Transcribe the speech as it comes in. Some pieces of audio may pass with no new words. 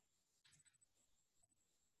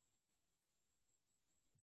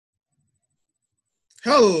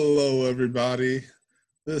Hello, everybody.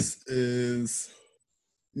 This is,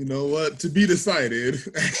 you know what, to be decided,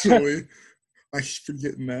 actually. I keep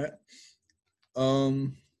forgetting that.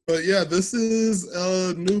 Um, but yeah, this is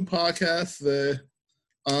a new podcast that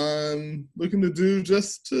I'm looking to do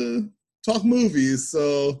just to talk movies.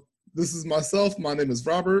 So this is myself. My name is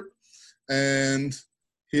Robert. And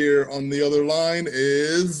here on the other line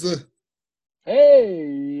is, Hey,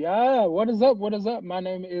 yeah, what is up? What is up? My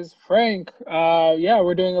name is Frank. Yeah,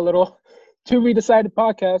 we're doing a little to be decided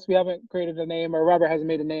podcast. We haven't created a name, or Robert hasn't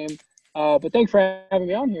made a name. But thanks for having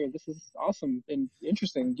me on here. This is awesome and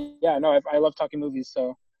interesting. Yeah, no, I love talking movies,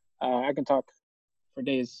 so I can talk for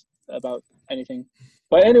days about anything.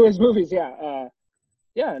 But anyways, movies, yeah.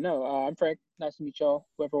 Yeah, no, I'm Frank. Nice to meet y'all.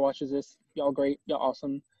 Whoever watches this, y'all great, y'all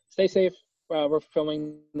awesome. Stay safe. We're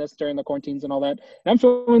filming this during the quarantines and all that. And I'm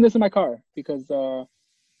filming this in my car because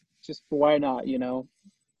just why not,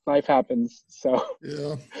 Life happens. So,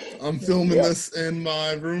 yeah, I'm filming yeah. this in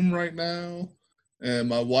my room right now. And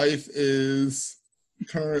my wife is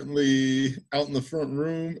currently out in the front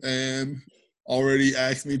room and already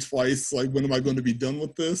asked me twice, like, when am I going to be done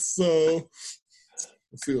with this? So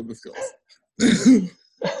let's see what this goes.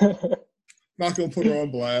 Not gonna put her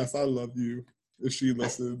on blast. I love you if she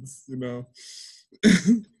listens.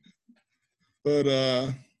 But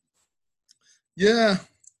yeah,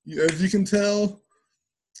 as you can tell,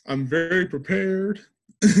 I'm very prepared.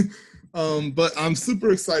 But I'm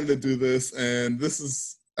super excited to do this, and this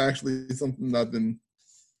is actually something that I've been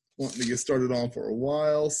wanting to get started on for a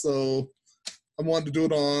while. So I wanted to do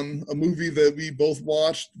it on a movie that we both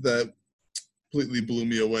watched that completely blew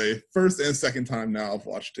me away. First and second time now I've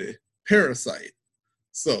watched it. Parasite.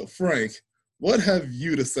 So, Frank, what have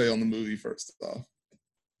you to say on the movie first off?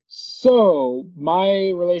 So, my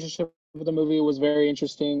relationship with the movie was very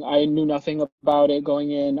interesting. I knew nothing about it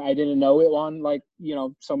going in. I didn't know it won like,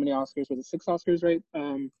 so many Oscars. Was it six Oscars, right?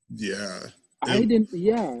 Yeah. I It, didn't,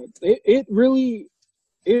 yeah. It really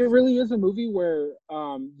is a movie where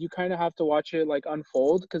you kind of have to watch it like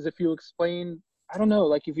unfold because if you explain, I don't know,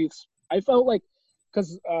 like if you I felt like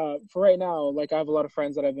because for right now, like I have a lot of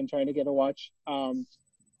friends that I've been trying to get to watch.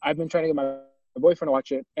 I've been trying to get my boyfriend to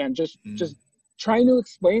watch it and just trying to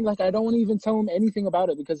explain, like I don't want to even tell him anything about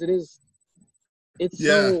it because it's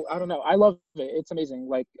yeah. so, I don't know, I love it. It's amazing.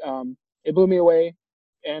 Like it blew me away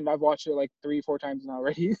and I've watched it like 3 4 times now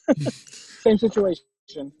already. Same situation.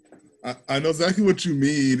 I know exactly what you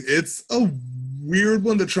mean. It's a weird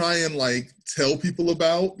one to try and like tell people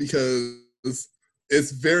about because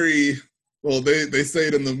it's very well, they say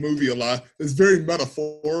it in the movie a lot. It's very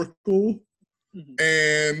metaphorical Mhm.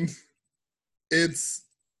 and it's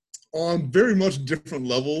on very much different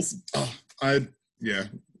levels. I yeah,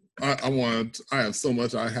 I have so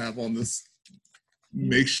much I have on this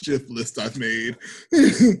makeshift list I've made.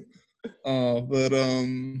 But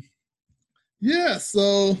yeah,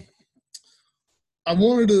 so I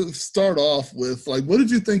wanted to start off with like, what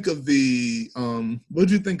did you think of the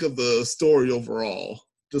story overall?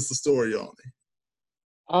 Just the story on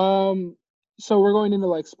it. Um, so we're going into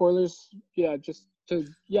like spoilers, yeah, just to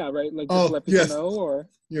yeah, right, like just to Oh let people yes, know, or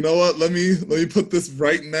you know what? Let me put this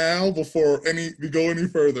right now before any we go any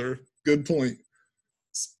further. Good point.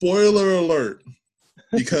 Spoiler alert,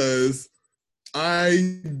 because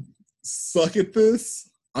I suck at this.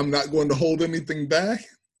 I'm not going to hold anything back.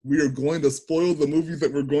 We are going to spoil the movies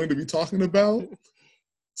that we're going to be talking about.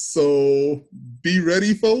 So be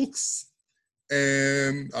ready, folks.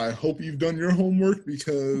 And I hope you've done your homework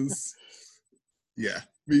because, yeah,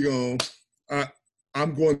 we going I,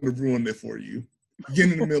 I'm going to ruin it for you.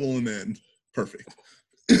 Beginning, middle, and end. Perfect.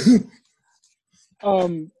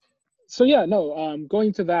 um, so yeah, no,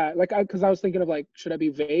 going to that, like, because I was thinking of like, should I be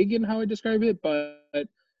vague in how I describe it? But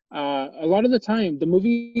a lot of the time, the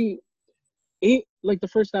movie, it like the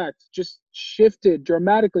first act just shifted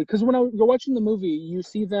dramatically. Because when you're watching the movie, you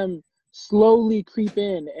see them slowly creep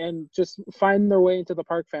in and just find their way into the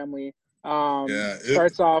Park family. Yeah,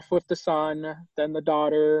 Starts off with the son, then the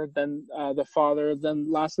daughter, then the father,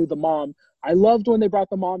 then lastly the mom. I loved when they brought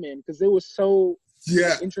the mom in because it was so yeah,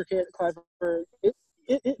 like intricate, clever.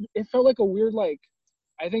 It felt like a weird like,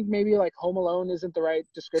 I think maybe like Home Alone isn't the right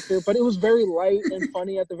descriptor, but it was very light and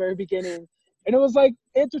funny at the very beginning, and it was like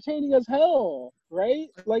entertaining as hell, right?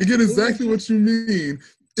 I Like get it was exactly just what you mean.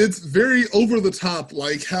 It's very over the top,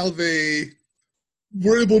 like how they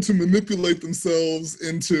were able to manipulate themselves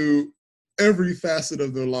into every facet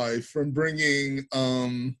of their life, from bringing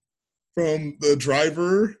from the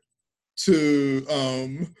driver to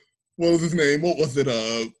what was his name? What was it?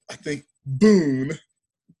 I think Boone.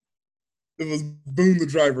 It was Boone the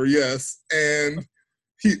driver, yes. And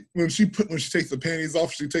when she takes the panties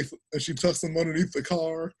off, she tucks them underneath the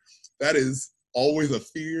car. That is always a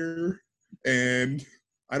fear, and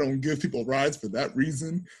I don't give people rides for that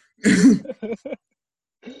reason.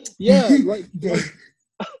 Yeah,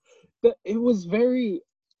 But it was very,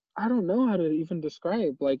 I don't know how to even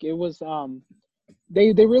describe. Like it was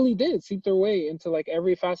they really did seep their way into like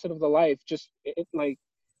every facet of the life. Just like,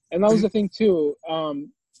 and that was the thing too.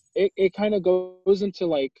 It kind of goes into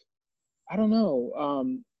like, I don't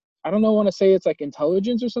know. I don't know. Want to say it's like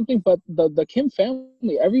intelligence or something, but the Kim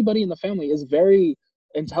family, everybody in the family is very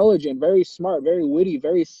intelligent, very smart, very witty,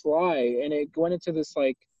 very sly, and it went into this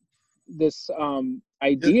like this yeah,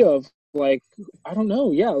 idea of like, I don't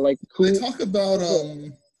know, yeah, like they who. talk about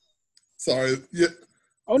sorry, yeah,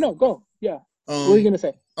 Oh no, go, yeah. What are you um gonna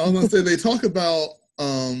say? I was gonna say they talk about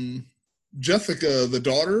Jessica, the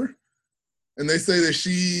daughter, and they say that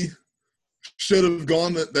she should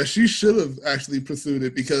have actually pursued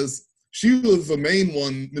it because she was the main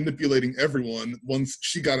one manipulating everyone once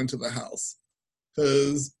she got into the house,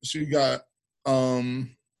 because she got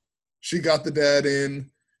the dad in,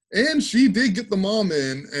 and she did get the mom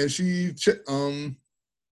in, and she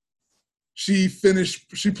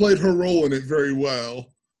played her role in it very well.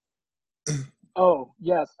 Oh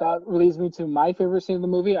yes, that leads me to my favorite scene in the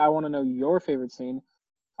movie. I want to know your favorite scene.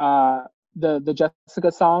 uh the Jessica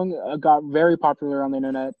song got very popular on the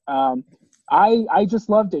internet. I just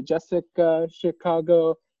loved it. Jessica,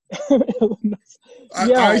 Chicago, Illinois. I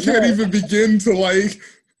Yeah, can't no. even begin to like.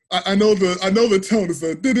 I know the tone is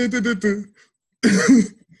a.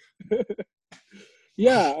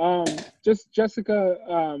 Yeah, just Jessica,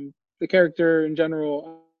 the character in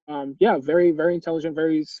general, yeah, very, very intelligent,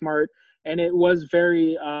 very smart, and it was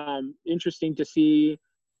very interesting to see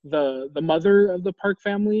the mother of the Park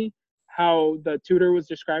family, how the tutor was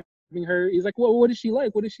describing her. He's like, "Well, what is she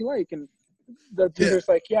like? What is she like?" And the Yeah, tutor's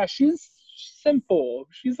like, "Yeah, she's simple.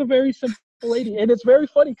 She's a very simple lady," and it's very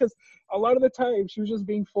funny because a lot of the time she was just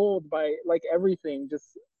being fooled by like everything,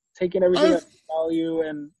 just taking everything I at value.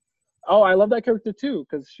 And oh, I love that character too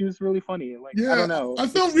because she was really funny. Like I yeah, don't know, I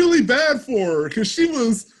felt it's really bad for her because she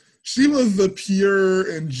was the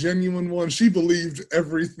pure and genuine one. She believed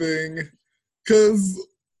everything. Because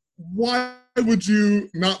why would you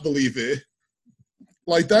not believe it?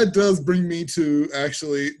 Like that does bring me to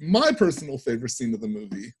actually my personal favorite scene of the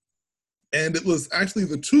movie, and it was actually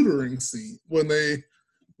the tutoring scene when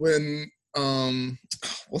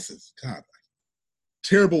what's his God,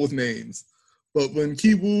 terrible with names, but when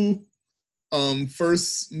Kiwoo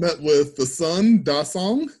first met with the son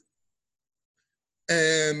Dasong,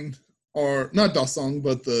 and or not Dasong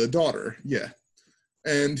but the daughter, yeah,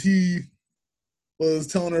 and he was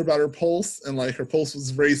telling her about her pulse, and like her pulse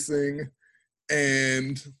was racing,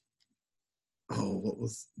 and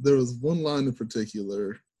there was one line in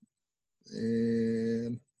particular,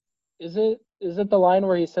 and is it the line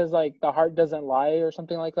where he says like the heart doesn't lie or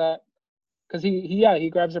something like that? Because he yeah, he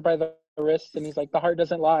grabs her by the wrist and he's like the heart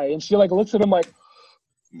doesn't lie, and she like looks at him like,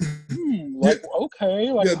 yeah, like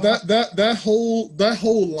okay, like yeah, that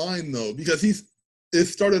whole line though, because it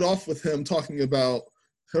started off with him talking about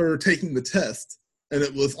her taking the test, and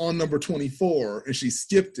it was on number 24, and she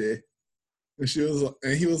skipped it,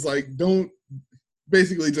 and he was like, don't,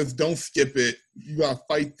 basically just don't skip it. You gotta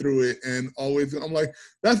fight through it and always. I'm like,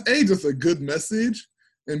 that's A, just a good message,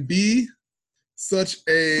 and B, such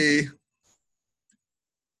a.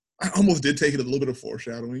 I almost did take it a little bit of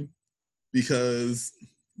foreshadowing because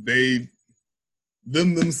they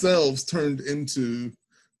themselves turned into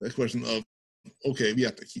that question of, okay, we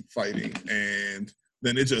have to keep fighting, and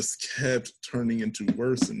then it just kept turning into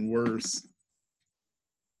worse and worse.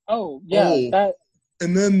 oh yeah, Oh, that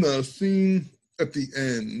and then the scene at the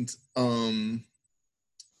end,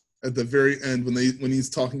 at the very end when he's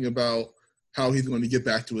talking about how he's going to get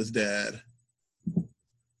back to his dad,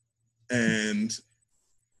 and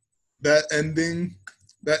that ending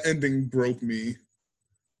that ending broke me.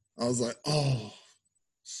 I was like, oh,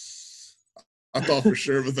 I thought for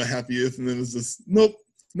sure it was the happiest, and then it was just nope,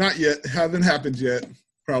 not yet, haven't happened yet,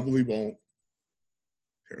 probably won't.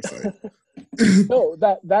 Parasite. no,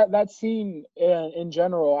 that scene in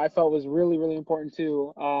general I felt was really, really important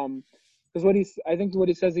too. Because I think what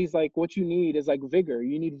he says, he's like, what you need is like vigor.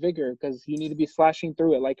 You need vigor because you need to be slashing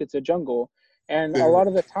through it like it's a jungle. And a lot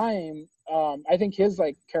of the time, I think his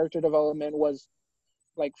like character development was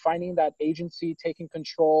like finding that agency, taking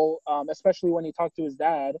control, especially when he talked to his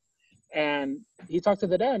dad. And he talked to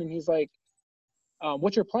the dad and he's like,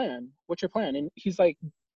 what's your plan? What's your plan? And he's like,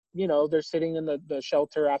 they're sitting in the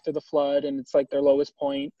shelter after the flood and it's like their lowest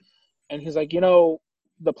point. And he's like,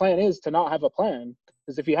 the plan is to not have a plan.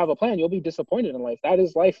 Because if you have a plan, you'll be disappointed in life. That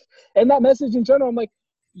is life. And that message in general, I'm like,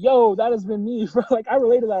 yo, that has been me. Like, I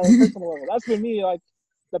relate to that on a personal level. That's been me, like,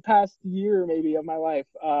 the past year maybe of my life.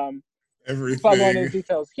 Without going into Everything.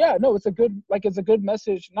 details. Yeah, no, it's a good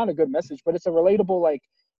message. Not a good message, but it's a relatable, like,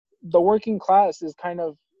 the working class is kind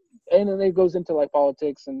of, and then it goes into like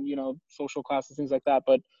politics and, social classes, things like that.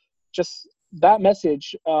 But just that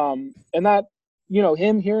message, and that,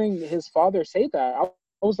 him hearing his father say that, I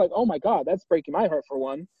was like, oh my God, that's breaking my heart for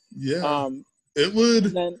one. Yeah. Um, It and would.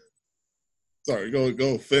 then, Sorry,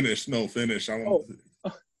 go finish. No, finish. I want.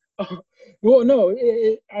 oh, well, no,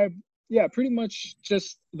 yeah, pretty much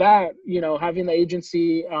just that, having the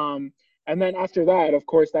agency. And then after that, of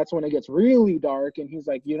course, that's when it gets really dark. And he's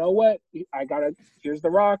like, you know what? Here's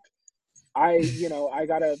the rock. I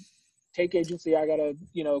gotta take agency. I gotta,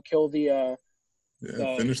 kill Yeah,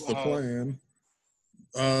 the, finish the plan.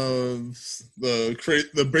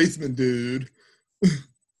 The basement dude.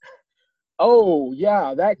 oh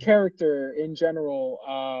yeah, that character in general,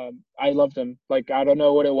 I loved him. Like, I don't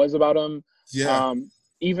know what it was about him. Yeah,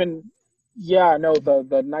 Even, yeah, no,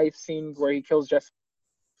 the knife scene where he kills Jeff.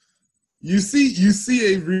 you see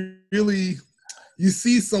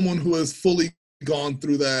someone who has fully gone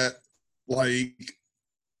through that, like,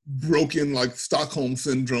 broken, like, Stockholm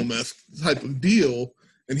syndrome type of deal,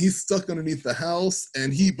 and he's stuck underneath the house,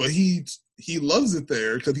 and he loves it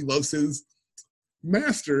there because he loves his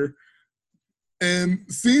master. And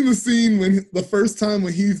seeing the scene when the first time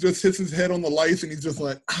when he just hits his head on the lights and he's just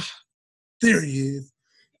like, there he is.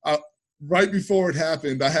 Right before it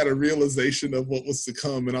happened, I had a realization of what was to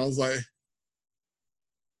come, and I was like,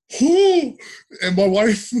 who? And my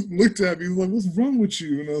wife looked at me, like, what's wrong with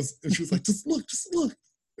you? And she was like, just look.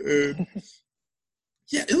 And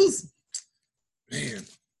yeah, it was, man,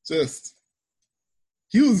 just,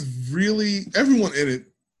 he was really, everyone in it,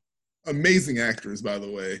 amazing actors, by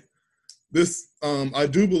the way. This, I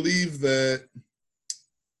do believe that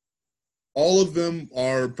all of them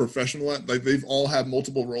are professional, like, they've all had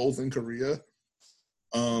multiple roles in Korea.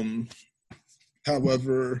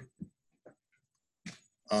 However,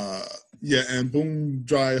 yeah, and Bong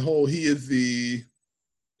Joon-ho, he's the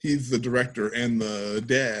director and the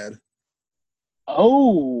dad.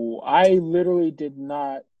 Oh, I literally did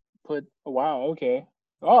not put. Wow. Okay.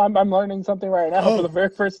 Oh, I'm learning something right now for the Oh, very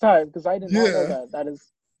first time because I did not know yeah. that. That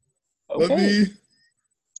is Let okay. me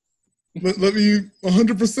let me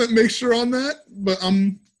 100% make sure on that, but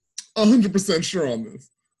I'm 100% sure on this.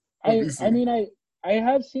 Let me I see. mean, I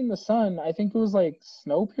have seen The Sun. I think it was like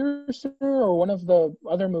Snowpiercer or one of the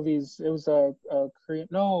other movies. It was a Korean.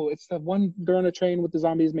 No, it's the one they're on a train with the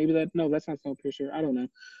zombies. Maybe that. No, that's not Snowpiercer. I don't know.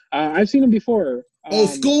 I've seen him before. Oh,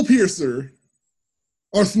 Skullpiercer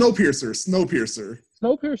or Snowpiercer.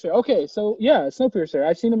 Snowpiercer. Okay, so yeah, Snowpiercer.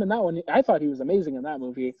 I've seen him in that one. I thought he was amazing in that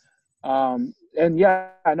movie. And yeah,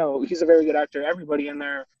 I know he's a very good actor. Everybody in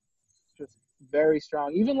there just very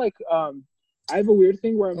strong. Even like I have a weird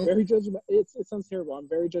thing where I'm Oh, very judgmental. It sounds terrible. I'm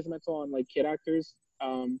very judgmental on like kid actors.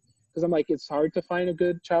 Because I'm like it's hard to find a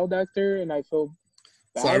good child actor, and I feel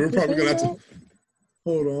sorry, bad we're for probably saying gonna have to that.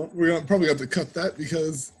 hold on. We're gonna probably have to cut that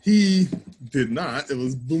because he did not. It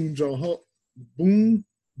was Bong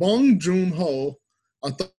Joon Ho.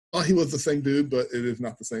 I thought he was the same dude, but it is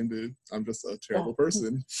not the same dude. I'm just a terrible Oh.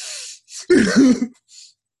 person.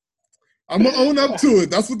 I'm gonna own up to it.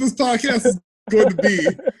 That's what this podcast is going to be.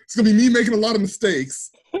 It's gonna be me making a lot of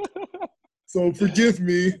mistakes. So forgive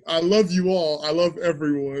me. I love you all. I love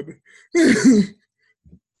everyone.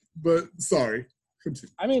 But sorry.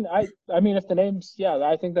 Continue. I mean, if the names, yeah,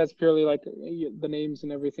 I think that's purely like the names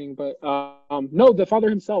and everything. But no, the father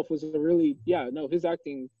himself was a really, yeah, no, his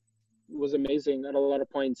acting was amazing at a lot of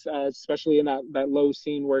points, especially in that low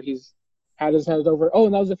scene where he's had his head over. Oh,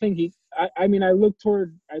 and that was the thing. I mean, I look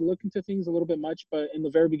into things a little bit much, but in the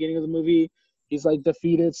very beginning of the movie, he's like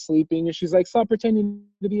defeated, sleeping, and she's like, "Stop pretending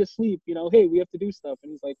to be asleep." Hey, we have to do stuff,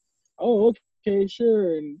 and he's like, "Oh, okay,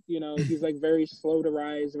 sure." And he's like very slow to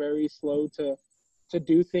rise, very slow to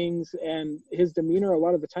do things, and his demeanor a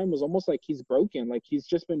lot of the time was almost like he's broken, like he's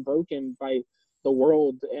just been broken by the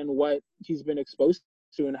world and what he's been exposed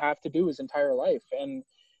to and have to do his entire life. And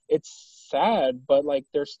it's sad, but like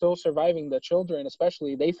they're still surviving. The children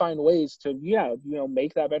especially, they find ways to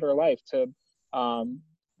make that better life, to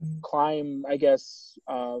climb, I guess,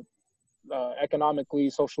 economically,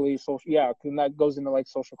 socially, yeah, and that goes into like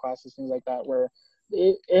social classes, things like that,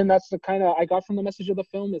 and that's the kind of I got from the message of the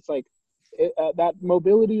film. It's like that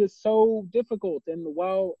mobility is so difficult, and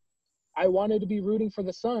while I wanted to be rooting for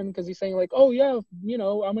the son because he's saying like, oh yeah,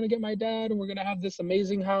 I'm gonna get my dad and we're gonna have this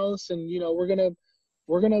amazing house, and we're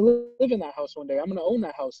we're gonna live in that house one day. I'm gonna own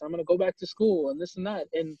that house. I'm gonna go back to school and this and that.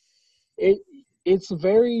 And it's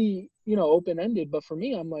very, you know, open ended. But for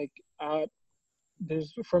me, I'm like,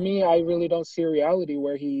 for me, I really don't see a reality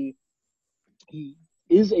where he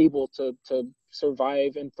is able to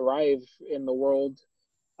survive and thrive in the world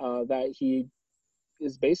that he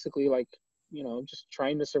is basically like, you know, just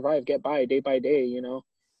trying to survive, get by day by day, you know.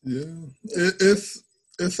 Yeah, it's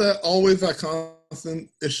always that constant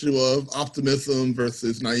issue of optimism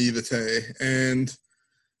versus naivete, and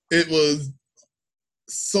it was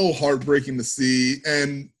so heartbreaking to see.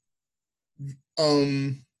 And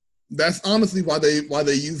that's honestly why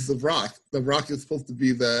they use the rock. The rock is supposed to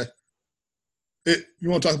be that. You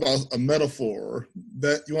want to talk about a metaphor,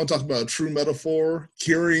 that you want to talk about a true metaphor,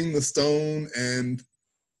 carrying the stone and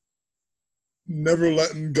never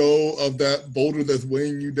letting go of that boulder that's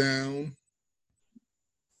weighing you down.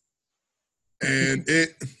 And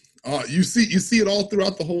you see it all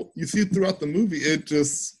throughout you see it throughout the movie. It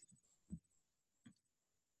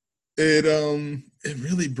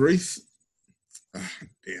really breaks.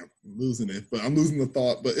 Damn, I'm losing it, but I'm losing the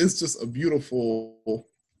thought. But it's just a beautifully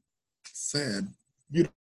sad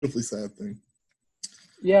thing.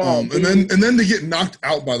 Yeah. And then to get knocked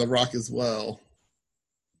out by the rock as well.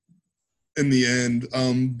 In the end,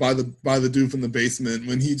 by the dude from the basement,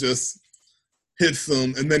 when he just hits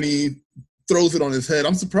him and then he throws it on his head.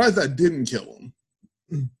 I'm surprised that didn't kill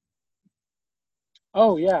him.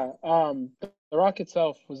 Oh yeah. The rock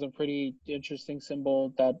itself was a pretty interesting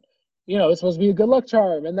symbol that, you know, it's supposed to be a good luck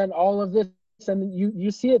charm, and then all of this, and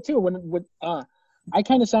you see it too when I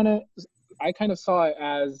kind of saw it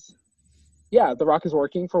as, yeah, the rock is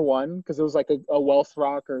working for one, because it was like a wealth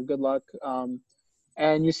rock or good luck,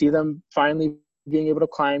 and you see them finally being able to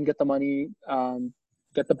climb, get the money,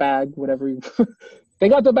 get the bag, whatever. They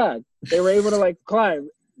got the bag. They were able to like climb,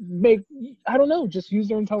 I don't know, just use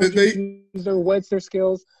their intelligence, use their wits, their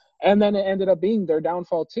skills, and then it ended up being their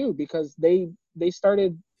downfall too, because they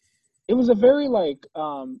started. It was a very like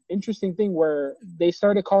interesting thing where they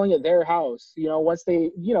started calling it their house. You know, once they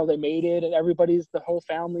made it and the whole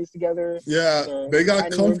family's together. Yeah, they got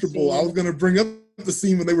comfortable. I was gonna bring up the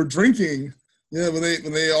scene when they were drinking. Yeah, when they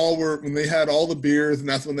had all the beers, and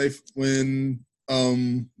that's when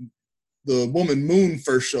the woman Moon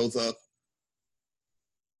first shows up.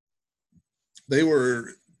 They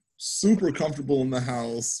were super comfortable in the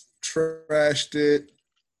house, trashed it,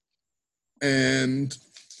 and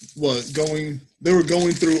they were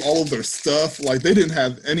going through all of their stuff. Like, they didn't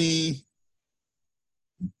have any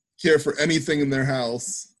care for anything in their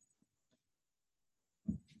house.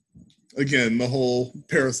 Again, the whole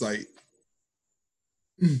Parasite.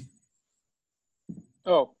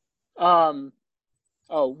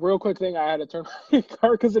 Real quick thing, I had to turn my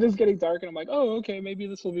car because it is getting dark, and I'm like, oh, okay, maybe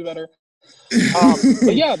this will be better.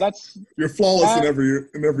 But yeah, that's you're flawless in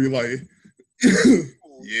every light.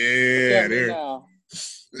 Yeah, there. Now.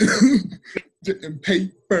 Getting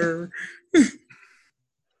paper.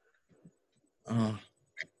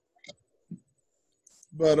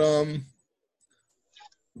 But I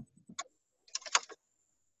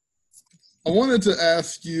wanted to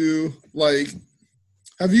ask you, like,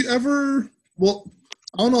 have you ever? Well,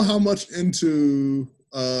 I don't know how much into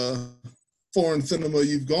foreign cinema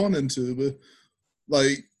you've gone into, but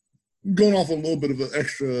like going off a little bit of an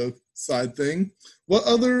extra side thing, what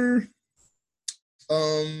other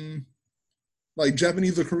like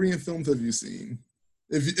Japanese or Korean films have you seen?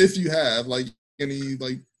 If you have, like, any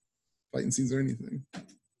like fighting scenes or anything.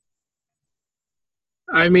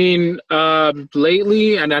 I mean,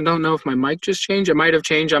 lately, and I don't know if my mic just changed. It might have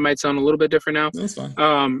changed. I might sound a little bit different now. That's fine.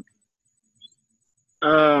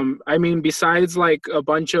 I mean, besides like a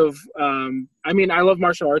bunch of, I mean, I love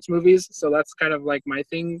martial arts movies, so that's kind of like my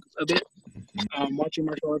thing a bit. Watching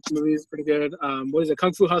martial arts movies is pretty good. What is it?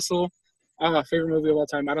 Kung Fu Hustle. Favorite movie of all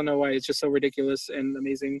time. I don't know why. It's just so ridiculous and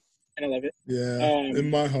amazing, and I love it. Yeah, in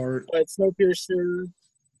my heart. But Snowpiercer,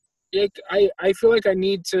 I feel like I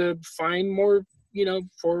need to find more, you know,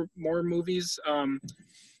 for more movies. I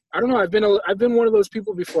don't know. I've been one of those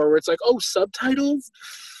people before where it's like, oh, subtitles,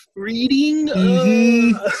 reading. That's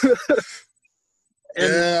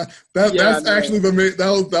actually that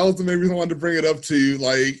was the main reason I wanted to bring it up to you.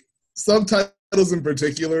 Like, subtitles in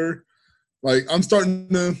particular. Like, I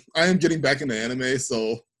am getting back into anime,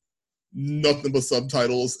 so nothing but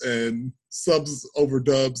subtitles and subs over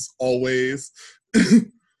dubs always.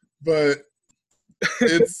 But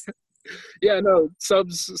it's yeah, no,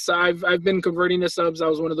 subs. So I've been converting to subs. I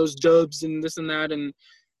was one of those dubs and this and that, and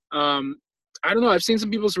I don't know. I've seen some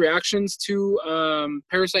people's reactions to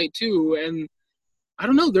Parasite 2, and I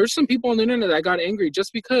don't know. There's some people on the internet that got angry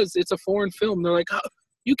just because it's a foreign film. They're like,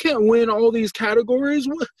 you can't win all these categories.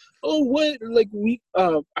 What? Oh, what? Like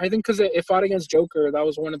I think because it fought against Joker. That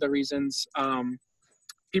was one of the reasons.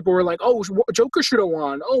 People were like, oh, Joker should have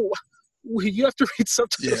won. Oh, you have to read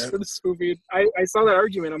subtitles for this movie. I saw that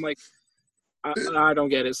argument. I'm like, I don't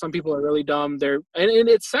get it. Some people are really dumb. And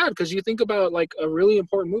it's sad because you think about like a really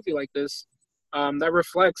important movie like this, that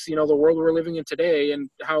reflects, the world we're living in today and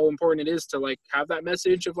how important it is to like have that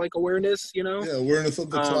message of like awareness, Yeah, awareness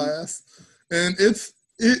of the class. And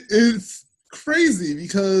it's crazy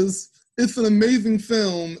because it's an amazing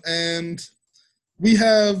film, and we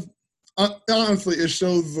have honestly, it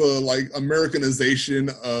shows the like Americanization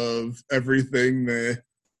of everything that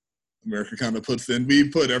America kind of puts in. We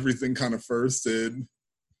put everything kind of first, and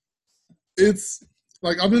it's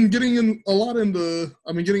like I've been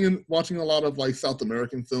watching a lot of like South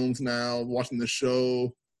American films now, watching the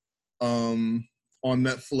show on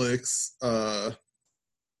Netflix. I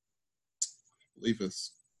believe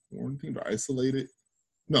it's Quarantined or Isolated.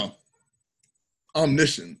 No,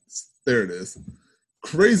 Omniscience. There it is.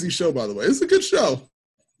 Crazy show, by the way. It's a good show,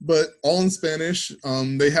 but all in Spanish.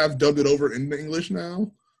 They have dubbed it over into English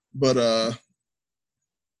now, but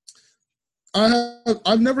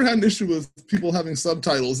I've never had an issue with people having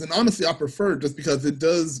subtitles, and honestly, I prefer it just because it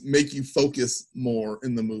does make you focus more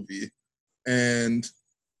in the movie. And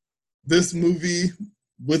this movie,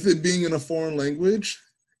 with it being in a foreign language,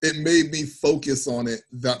 it made me focus on it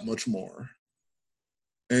that much more.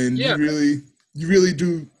 And you really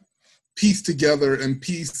do piece together and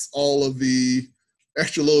piece all of the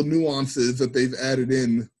extra little nuances that they've added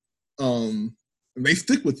in, and they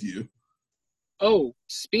stick with you. Oh,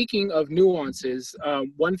 speaking of nuances,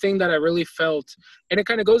 one thing that I really felt, and it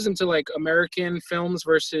kind of goes into like American films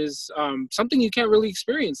versus something you can't really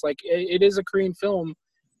experience. Like it is a Korean film,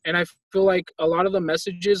 and I feel like a lot of the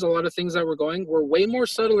messages, a lot of things that were way more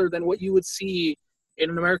subtler than what you would see in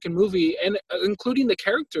an American movie, and including the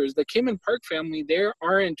characters. The Kim and Park family, they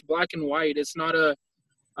aren't black and white. It's not a,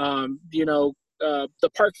 the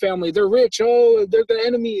Park family, they're rich. Oh, they're the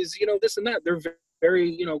enemies. This and that. They're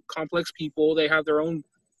very, complex people. They have their own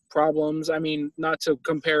problems. I mean, not to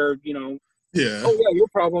compare, oh yeah, your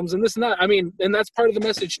problems and this and that. I mean, and that's part of the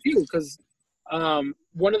message too, because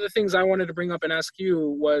one of the things I wanted to bring up and ask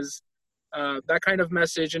you was that kind of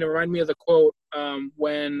message, and it reminded me of the quote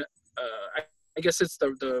when I guess it's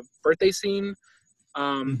the birthday scene.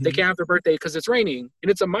 They can't have their birthday because it's raining,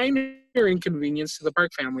 and it's a minor inconvenience to the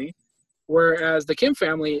Park family. Whereas the Kim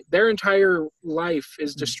family, their entire life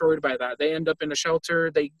is destroyed by that. They end up in a shelter.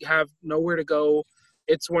 They have nowhere to go.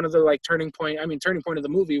 It's one of the like turning point of the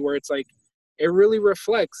movie where it's like, it really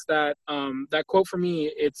reflects that, that quote for me.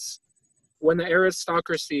 It's when the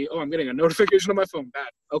aristocracy, I'm getting a notification on my phone.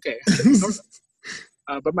 Bad. Okay.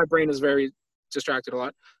 But my brain is very distracted a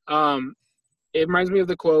lot. It reminds me of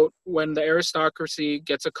the quote, when the aristocracy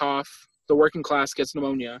gets a cough, the working class gets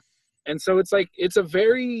pneumonia. And so it's like, it's a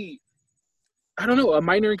very, I don't know, a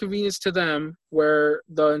minor inconvenience to them where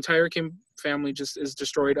the entire Kim family just is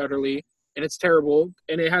destroyed utterly, and it's terrible.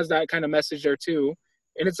 And it has that kind of message there too.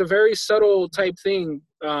 And it's a very subtle type thing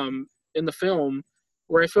in the film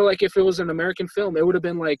where I feel like if it was an American film, it would have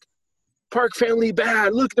been like, Park family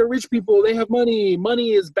bad. Look, they're rich people. They have money.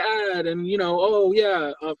 Money is bad. And, No,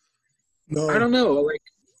 I don't know. Like,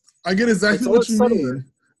 I get exactly what you mean.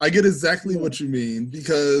 I get exactly what you mean,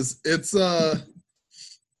 because it's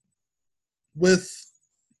with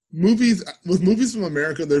movies from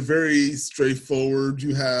America, they're very straightforward.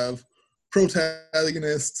 You have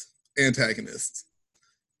protagonist, antagonist,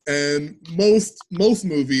 and most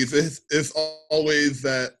movies it's always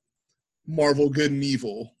that Marvel good and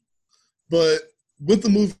evil. But with a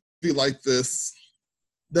movie like this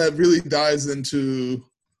that really dives into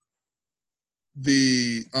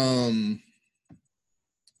the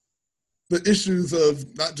issues of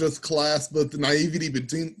not just class, but the naivety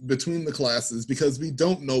between the classes, because we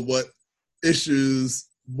don't know what issues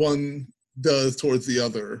one does towards the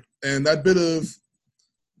other. And that bit of,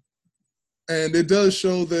 and it does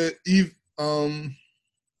show that we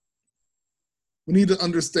need to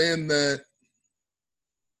understand that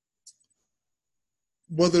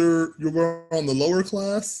whether you're on the lower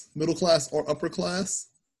class, middle class, or upper class,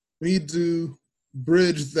 we need to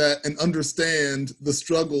bridge that and understand the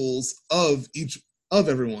struggles of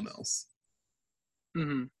everyone else.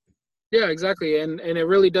 Mm-hmm. Yeah, exactly. And it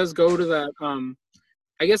really does go to that.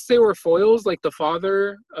 I guess they were foils, like the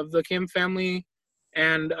father of the Kim family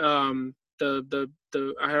and the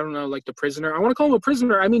I don't know, like the prisoner. I want to call him a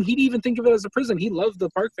prisoner. I mean, he'd even think of it as a prison. He loved the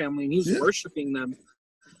Park family and he was worshiping them.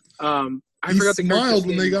 I forgot the smiled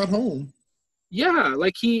when they got home. Yeah,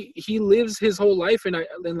 like he lives his whole life in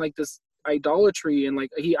like this idolatry, and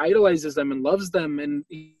like he idolizes them and loves them, and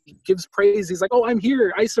he gives praise. He's like, oh, I'm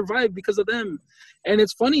here, I survived because of them. And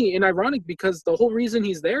it's funny and ironic because the whole reason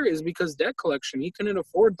he's there is because debt collection. He couldn't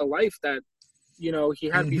afford the life that he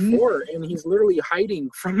had before, and he's literally hiding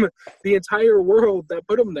from the entire world that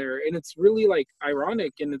put him there. And it's really like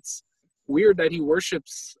ironic, and it's weird that he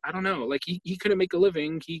worships, I don't know, like he couldn't make a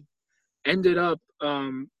living. He ended up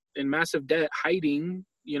in massive debt, hiding,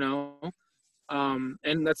 and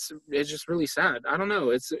it's just really sad. I don't know,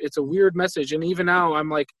 it's a weird message. And even now I'm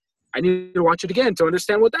like, I need to watch it again to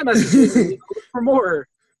understand what that message is. I need to look for more.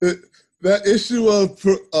 That issue of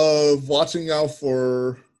watching out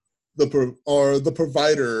for the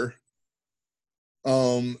provider,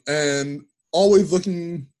 and always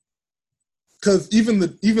looking, because even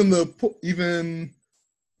the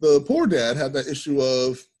poor dad had that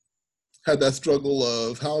struggle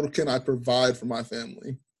of, how can I provide for my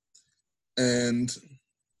family, and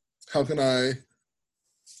how can I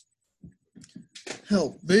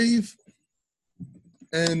help?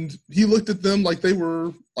 And he looked at them like they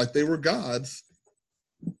were gods.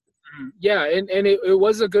 Yeah, and it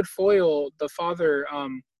was a good foil, the father.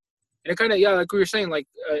 And it kind of, like we were saying, like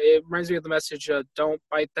it reminds me of the message, don't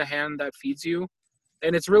bite the hand that feeds you.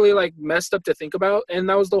 And it's really like messed up to think about. And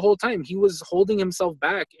that was the whole time he was holding himself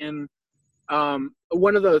back. And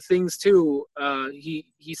one of the things too,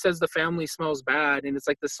 he says the family smells bad, and it's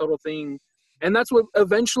like this subtle thing, and that's what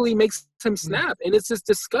eventually makes him snap. And it's just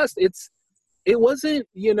disgust. It wasn't,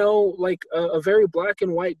 like a very black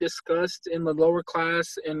and white disgust in the lower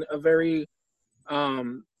class, and a very,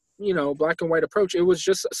 black and white approach. It was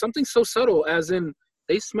just something so subtle, as in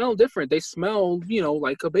they smell different. They smell,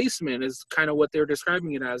 like a basement is kind of what they're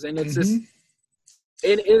describing it as. And it's just,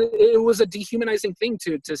 and it was a dehumanizing thing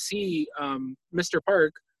to see Mr.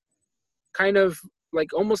 Park kind of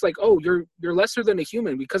like, almost like, oh, you're lesser than a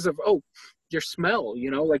human because of, your smell,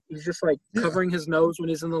 like he's just like covering his nose when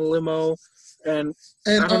he's in the limo. And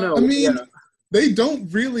I don't know. I mean, they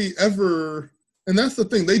don't really ever, and that's the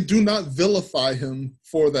thing, they do not vilify him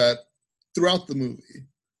for that throughout the movie.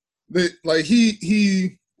 They like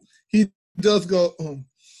he does go,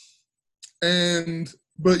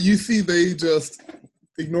 but you see they just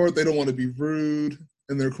ignore it. They don't want to be rude,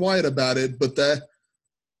 and they're quiet about it, but that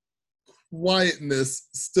quietness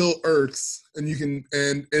still irks, and he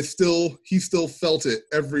still felt it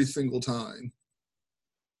every single time.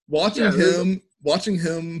 Watching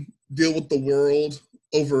him deal with the world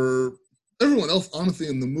over everyone else, honestly,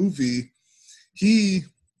 in the movie, he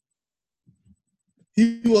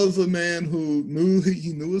was a man who knew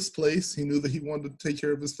he knew his place. He knew that he wanted to take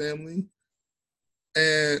care of his family,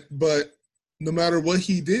 but no matter what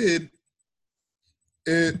he did,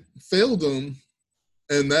 it failed him,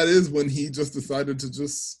 and that is when he just decided to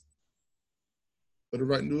just put it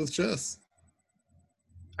right into his chest.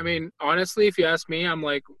 I mean, honestly, if you ask me, I'm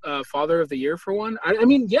like father of the year for one. I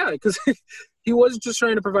mean, yeah, because he was just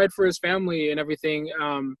trying to provide for his family and everything.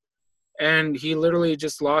 And he literally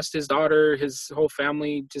just lost his daughter, his whole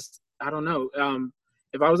family. Just, I don't know.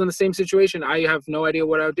 If I was in the same situation, I have no idea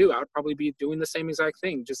what I would do. I would probably be doing the same exact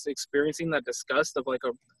thing, just experiencing that disgust of like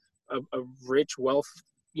a rich, wealth,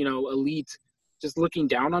 elite just looking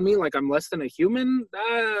down on me like I'm less than a human.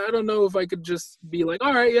 I don't know if I could just be like,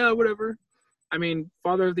 all right, yeah, whatever. I mean,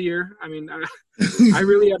 father of the year. I mean, I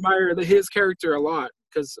really admire his character a lot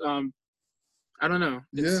because I don't know.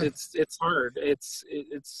 It's hard. It's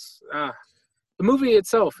the movie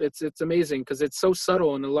itself. It's amazing because it's so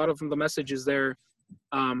subtle, and a lot of the messages there.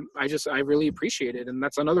 I really appreciate it, and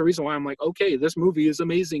that's another reason why I'm like, okay, this movie is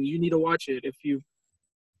amazing. You need to watch it. If you've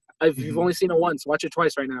only seen it once, watch it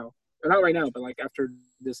twice right now. Or not right now, but like after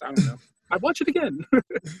this, I don't know. I'd watch it again.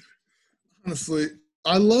 Honestly,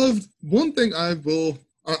 I loved one thing. I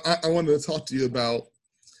wanted to talk to you about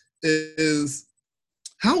is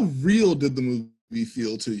how real did the movie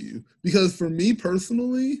feel to you? Because for me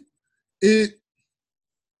personally, it,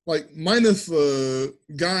 like, minus the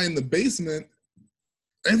guy in the basement,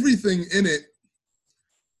 everything in it,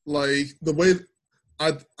 like the way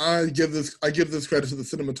I give this credit to the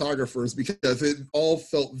cinematographers because it all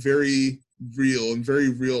felt very real and very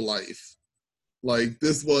real life. Like,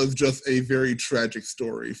 this was just a very tragic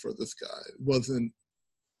story for this guy. It wasn't,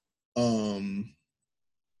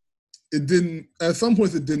 it didn't, at some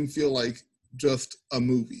points it didn't feel like just a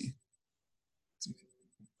movie.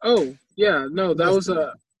 Oh, yeah, no, that was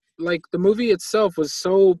like the movie itself was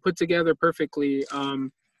so put together perfectly.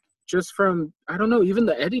 Just from, I don't know, even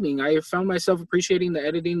the editing, I found myself appreciating the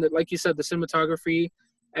editing, that, like you said, the cinematography,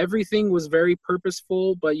 everything was very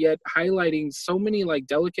purposeful, but yet highlighting so many like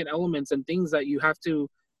delicate elements and things that you have to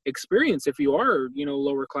experience if you are,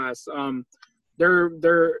 lower class. I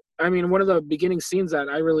mean, one of the beginning scenes that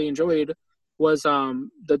I really enjoyed was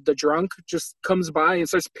the drunk just comes by and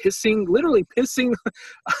starts literally pissing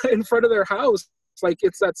in front of their house. Like,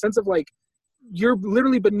 it's that sense of like, you're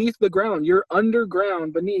literally beneath the ground, you're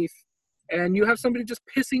underground beneath, and you have somebody just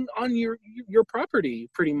pissing on your property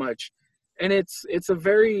pretty much. And it's a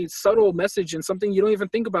very subtle message and something you don't even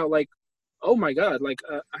think about, like, oh my god, like,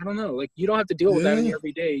 I don't know, like, you don't have to deal with that in your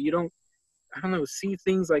everyday. You don't, I don't know, see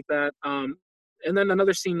things like that. And then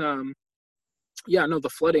another scene, the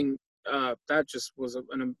flooding, that just was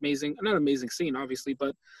an amazing, not amazing scene, obviously,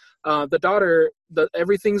 but the daughter,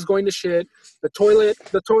 everything's going to shit. The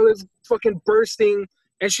toilet's fucking bursting,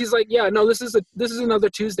 and she's like, "Yeah, no, this is another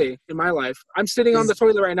Tuesday in my life. I'm sitting on the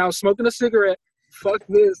toilet right now, smoking a cigarette. Fuck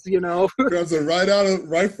this, Grabs it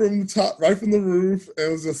right from the top, right from the roof, and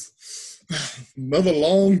it was just another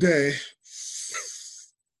long day.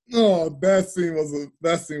 Oh, that scene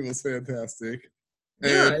was fantastic.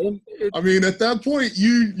 And I mean, at that point,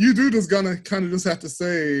 you do just gonna kind of just have to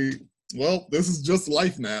say, well, this is just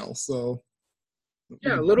life now. So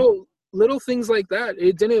yeah, little things like that.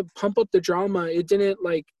 It didn't pump up the drama. It didn't,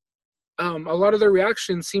 like, a lot of the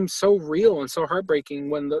reactions seem so real and so heartbreaking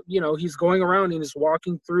when he's going around and he's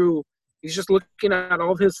walking through. He's just looking at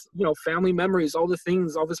all of his family memories, all the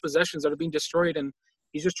things, all of his possessions that are being destroyed, and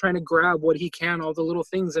he's just trying to grab what he can, all the little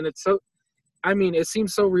things. And it's so, I mean, it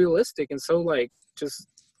seems so realistic and so, like, just,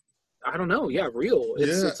 I don't know, real.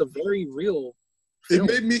 It's a very real film.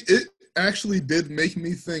 It actually did make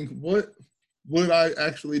me think, what would I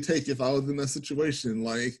actually take if I was in that situation?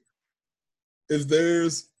 Like, is there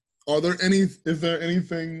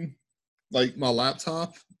anything like my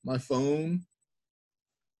laptop, my phone,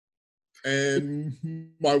 and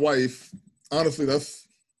my wife? Honestly, but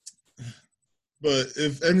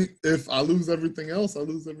if I lose everything else, I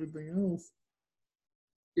lose everything else.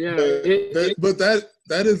 Yeah, but that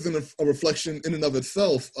isn't a reflection in and of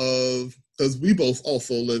itself of, because we both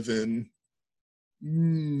also live in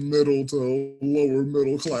middle to lower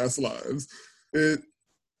middle class lives.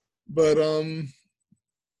 But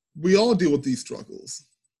we all deal with these struggles,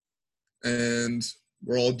 and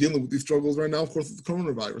we're all dealing with these struggles right now, of course, with the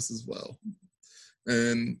coronavirus as well.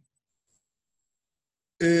 And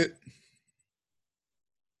it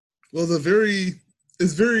was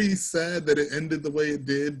it's very sad that it ended the way it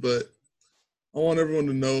did, but I want everyone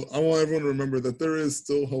to remember that there is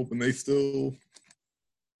still hope, and he still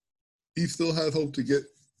has hope to get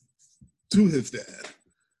to his dad.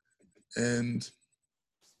 And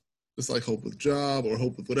just like hope with job or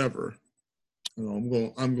hope with whatever.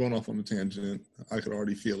 I'm going off on a tangent. I could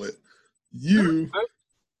already feel it.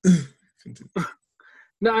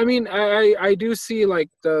 No, I mean, I do see, like,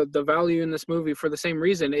 the value in this movie for the same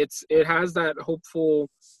reason. It has that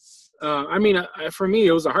hopeful. I mean, for me,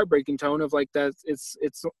 it was a heartbreaking tone of, like, that. It's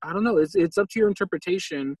I don't know. It's up to your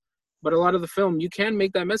interpretation, but a lot of the film, you can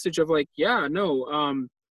make that message of, like,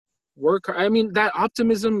 work. I mean, that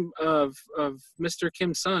optimism of Mr.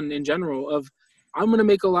 Kim's son in general, of, I'm gonna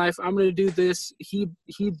make a life. I'm gonna do this. He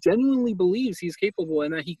genuinely believes he's capable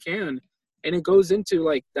and that he can, and it goes into,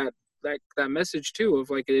 like, that message too of,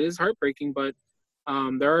 like, it is heartbreaking, but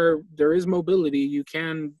there is mobility. You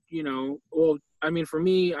can, well, I mean, for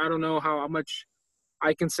me, I don't know how much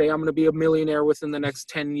I can say I'm going to be a millionaire within the next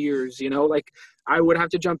 10 years, like, I would have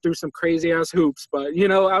to jump through some crazy ass hoops, but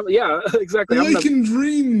exactly. Well, I can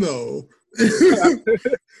dream though.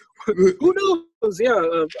 Who knows?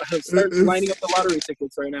 Start lining up the lottery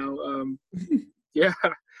tickets right now.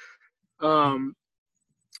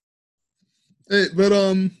 Hey, but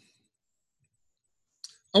I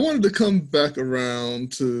wanted to come back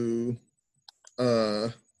around to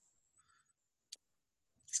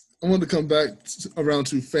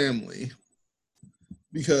family,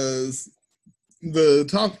 because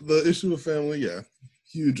the issue of family,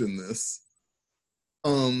 huge in this.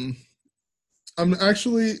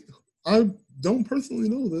 I don't personally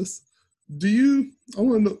know this. Do you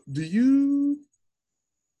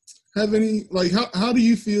have any, like, how do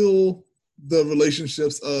you feel the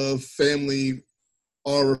relationships of family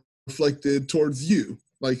are reflected towards you,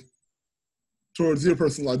 like towards your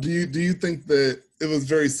personal life? Do you think that it was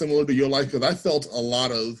very similar to your life? Because I felt a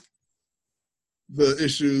lot of the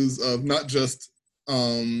issues of not just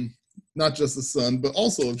the son, but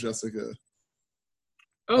also of Jessica.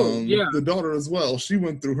 The daughter as well. She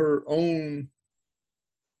went through her own.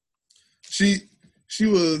 She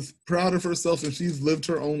was proud of herself and she's lived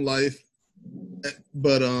her own life,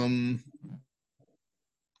 but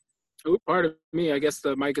part of me, I guess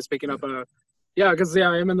the mic is picking up. Because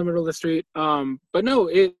I am in the middle of the street. But no,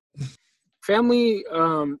 family.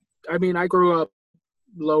 I mean, I grew up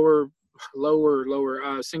lower,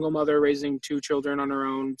 single mother raising 2 children on her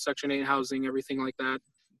own, Section 8 housing, everything like that.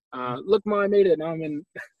 Look, Ma, I made it. Now I'm in.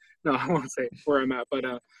 No, I won't say where I'm at, but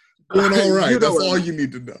doing all right. you know That's all I'm you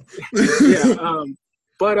need to know. yeah.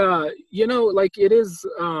 But you know, like it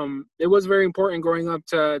was very important growing up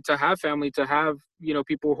to have family, to have, you know,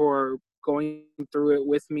 people who are going through it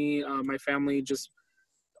with me. My family just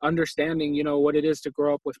understanding, you know, what it is to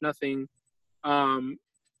grow up with nothing.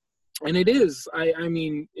 And it is, I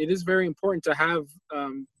mean, it is very important to have,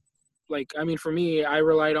 like, I mean, for me, I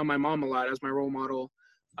relied on my mom a lot as my role model.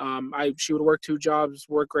 She would work 2 jobs,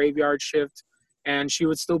 work graveyard shift, and she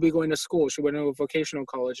would still be going to school. She went to a vocational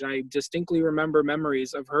college. And I distinctly remember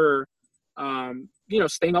memories of her, you know,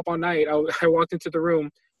 staying up all night. I walked into the room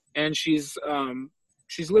and she's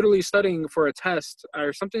literally studying for a test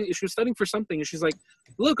or something. She was studying for something. And she's like,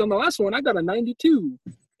 look, on the last one, I got a 92.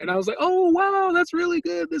 And I was like, oh, wow, that's really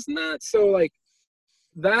good. This and that. So like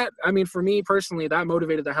that, I mean, for me personally, that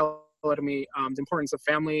motivated the hell out of me. The importance of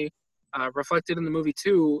family, reflected in the movie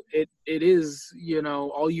too. It is, you know,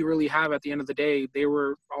 all you really have at the end of the day. They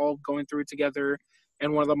were all going through it together,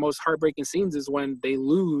 and one of the most heartbreaking scenes is when they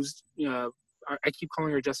lose. I keep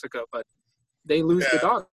calling her Jessica, but they lose the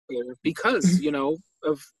daughter because, you know,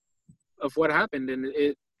 of what happened, and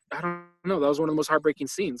I don't know. That was one of the most heartbreaking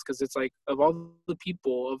scenes because it's like, of all the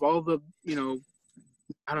people, of all the, you know,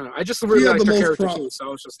 I don't know. I just really liked her character too. So I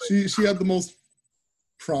was just like, she had the most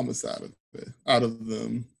promise out of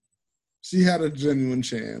them. She had a genuine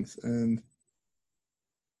chance, and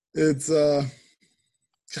it's God,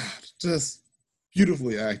 just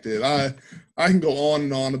beautifully acted. I can go on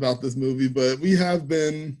and on about this movie, but we have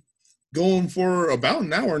been going for about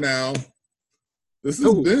an hour now. This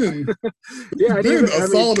has been a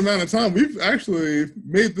solid amount of time. We've actually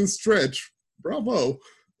made this stretch. Bravo.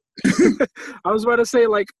 I was about to say,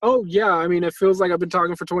 like, oh yeah, I mean, it feels like I've been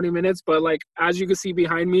talking for 20 minutes, but like, as you can see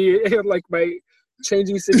behind me, like my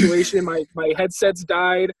changing situation, my headset's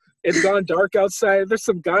died. It's gone dark outside. There's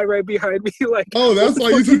some guy right behind me. Like, oh, that's why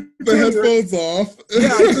you took the headphones off.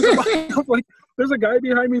 Yeah, I'm like, there's a guy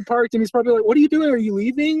behind me parked, and he's probably like, "What are you doing? Are you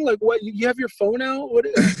leaving? Like, what? You have your phone out? What?"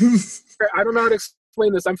 I don't know how to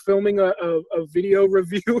explain this. I'm filming a video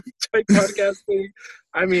review type podcast thing.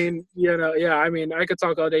 I mean, you know, yeah. I mean, I could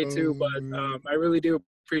talk all day too, but I really do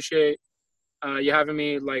appreciate you having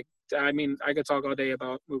me. Like, I mean, I could talk all day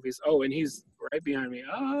about movies. Oh, and he's right behind me.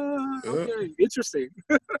 Okay, interesting.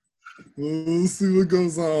 We'll see what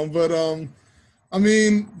goes on, but I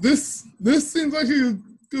mean, this seems like a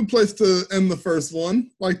good place to end the first one.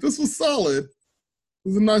 Like, this was solid. It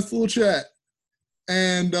was a nice little chat,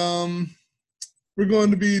 and we're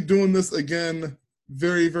going to be doing this again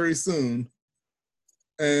very, very soon,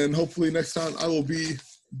 and hopefully next time I will be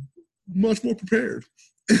much more prepared.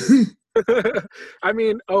 I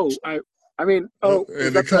mean, and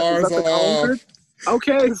the car's off.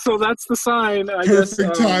 Okay, so that's the sign.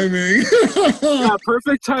 Perfect timing. Yeah,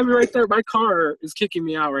 perfect timing right there. My car is kicking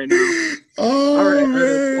me out right now. Oh, all right,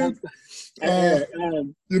 man.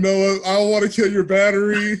 You know what? I don't want to kill your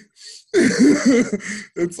battery.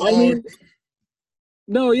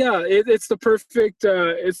 No, yeah, it's the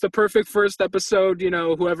perfect first episode. You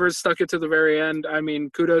know, whoever's stuck it to the very end. I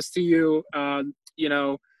mean, kudos to you. You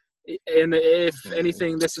know. And if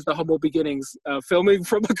anything, this is the humble beginnings. Filming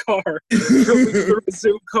from a car, filming through a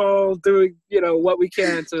Zoom call, doing, you know, what we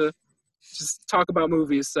can to just talk about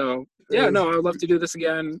movies. So yeah, no, I'd love to do this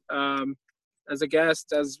again, as a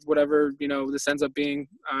guest, as whatever, you know, this ends up being.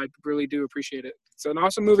 I really do appreciate it. It's an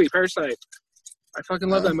awesome movie, Parasite. I fucking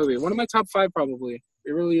love that movie. One of my top 5, probably.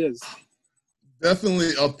 It really is.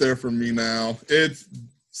 Definitely up there for me now. It's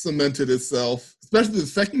cemented itself, especially the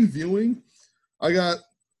second viewing. I got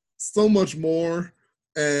so much more,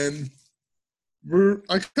 and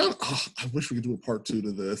I wish we could do a part 2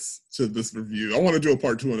 to this review. I want to do a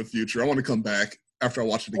part 2 in the future. I want to come back after I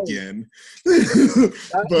watch it again. No,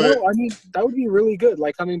 I mean, that would be really good.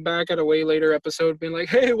 Like, coming back at a way later episode, being like,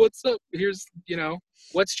 hey, what's up? Here's, you know,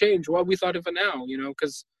 what's changed, what we thought of it now, you know,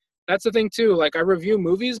 because that's the thing too. Like, I review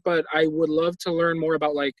movies, but I would love to learn more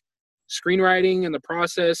about, like, screenwriting and the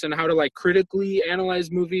process and how to, like, critically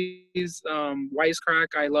analyze movies. Wisecrack,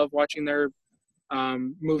 I love watching their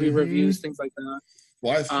movie reviews, things like that.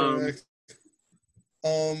 Wisecrack.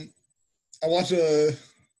 I watch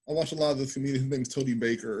a lot of this comedian. His name's Tony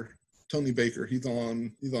Baker. He's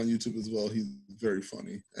on YouTube as well. He's very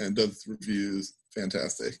funny and does reviews.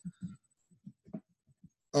 Fantastic.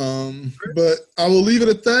 But I will leave it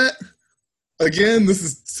at that. Again, this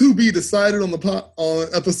is to be decided on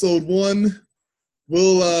episode 1.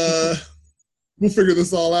 We'll figure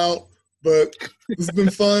this all out. But this has been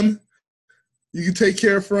fun. You can take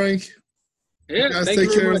care, Frank. Yeah, You guys thank take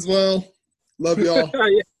you very care much. as well. Love y'all.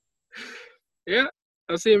 Yeah,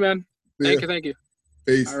 I'll see you, man. See ya. Thank you.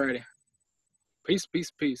 Peace. Alrighty.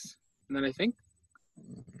 Peace. And then I think.